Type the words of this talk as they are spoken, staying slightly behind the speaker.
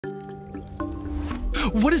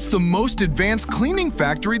What is the most advanced cleaning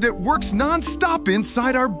factory that works non-stop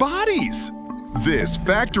inside our bodies? This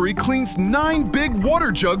factory cleans 9 big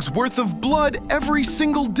water jugs worth of blood every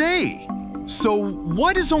single day. So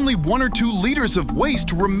why does only 1 or 2 liters of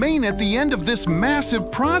waste remain at the end of this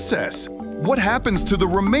massive process? What happens to the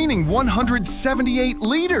remaining 178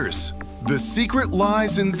 liters? The secret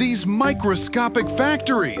lies in these microscopic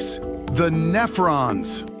factories, the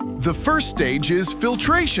nephrons. The first stage is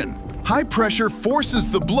filtration. High pressure forces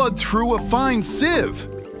the blood through a fine sieve.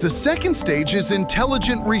 The second stage is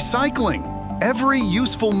intelligent recycling. Every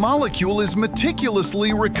useful molecule is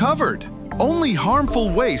meticulously recovered. Only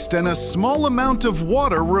harmful waste and a small amount of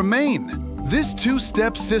water remain. This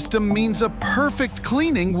 2-step system means a perfect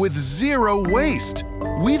cleaning with 0 waste.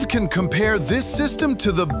 We can compare this system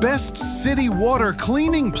to the best city water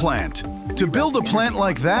cleaning plant. To build a plant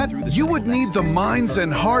like that, you would need the minds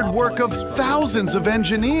and hard work of thousands of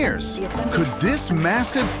engineers. Could this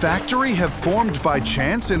massive factory have formed by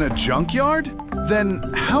chance in a junkyard? Then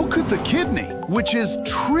how could the kidney, which is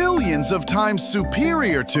trillions of times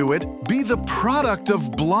superior to it, be the product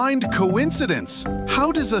of blind coincidence?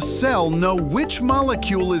 How does a cell know which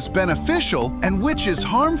molecule is beneficial and which is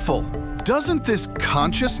harmful? Doesn't this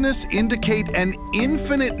consciousness indicate an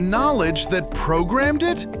infinite knowledge that programmed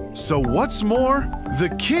it? So what's more,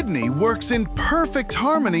 the kidney works in perfect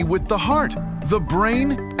harmony with the heart, the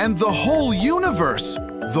brain, and the whole universe.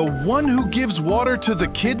 The one who gives water to the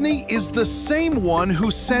kidney is the same one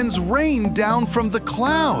who sends rain down from the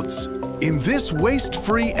clouds. In this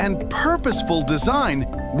waste-free and purposeful design,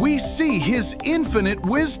 we see his infinite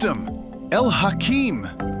wisdom, El Hakim.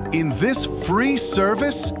 In this free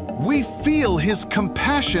service, we feel his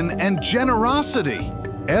compassion and generosity,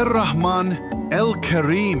 Er-Rahman,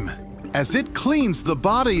 El-Karim. As it cleans the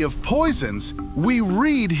body of poisons, we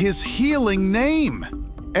read his healing name,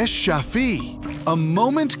 Esh-Shafi. A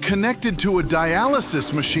moment connected to a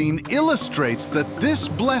dialysis machine illustrates that this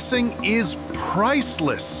blessing is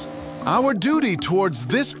priceless. Our duty towards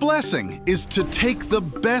this blessing is to take the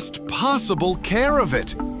best possible care of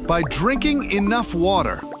it by drinking enough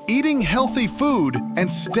water, eating healthy food,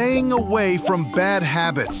 and staying away from bad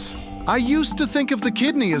habits. I used to think of the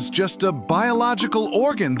kidney as just a biological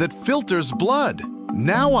organ that filters blood.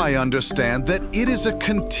 Now I understand that it is a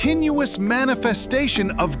continuous manifestation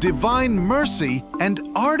of divine mercy and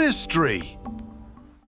artistry.